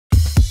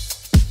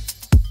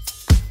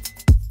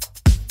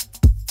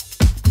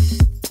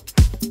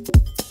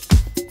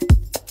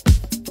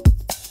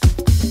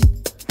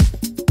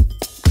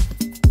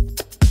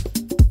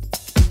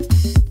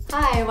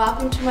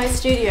to my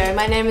studio.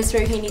 My name is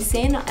Rohini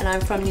Sen and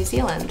I'm from New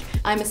Zealand.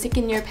 I'm a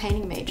second year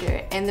painting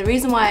major, and the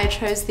reason why I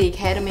chose the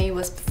Academy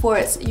was for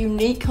its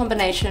unique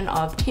combination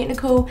of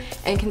technical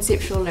and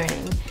conceptual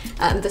learning.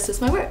 This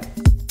is my work.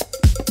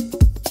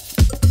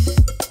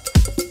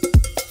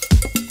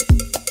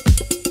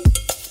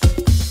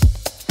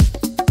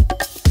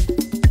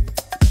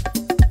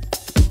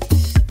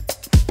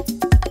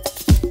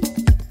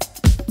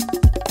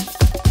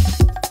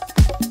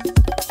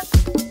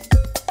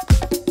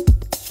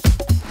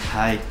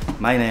 Hi,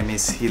 my name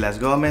is Gilas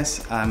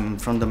Gomez. I'm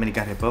from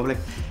Dominican Republic.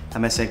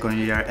 I'm a second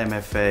year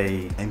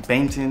MFA in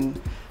painting.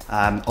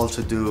 I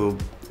also do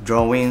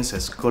drawings,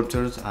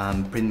 sculptures,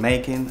 and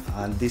printmaking.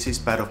 And this is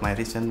part of my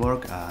recent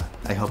work.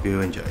 I hope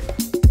you enjoy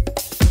it.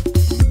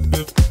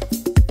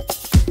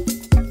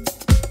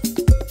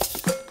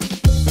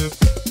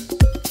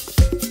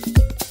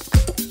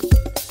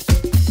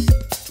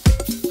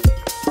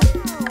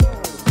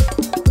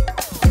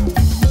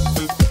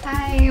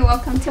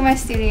 Welcome to my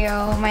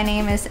studio. My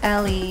name is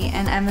Ellie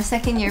and I'm a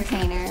second year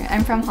painter.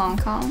 I'm from Hong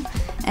Kong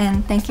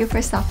and thank you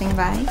for stopping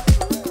by.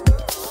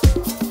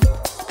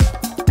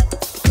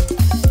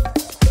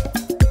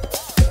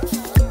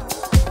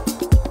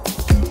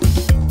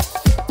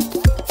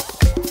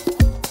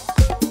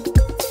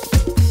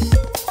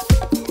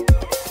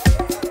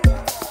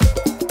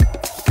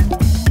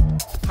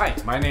 Hi,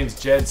 my name's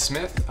Jed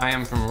Smith. I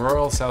am from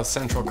rural South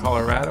Central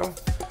Colorado.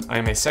 I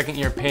am a second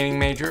year painting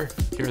major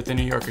here at the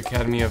New York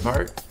Academy of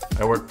Art.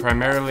 I work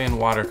primarily in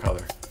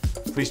watercolor.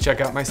 Please check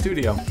out my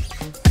studio.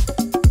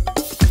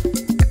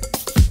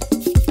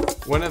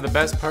 One of the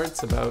best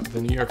parts about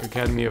the New York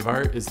Academy of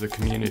Art is the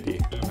community.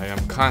 I am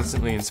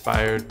constantly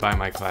inspired by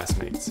my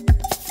classmates.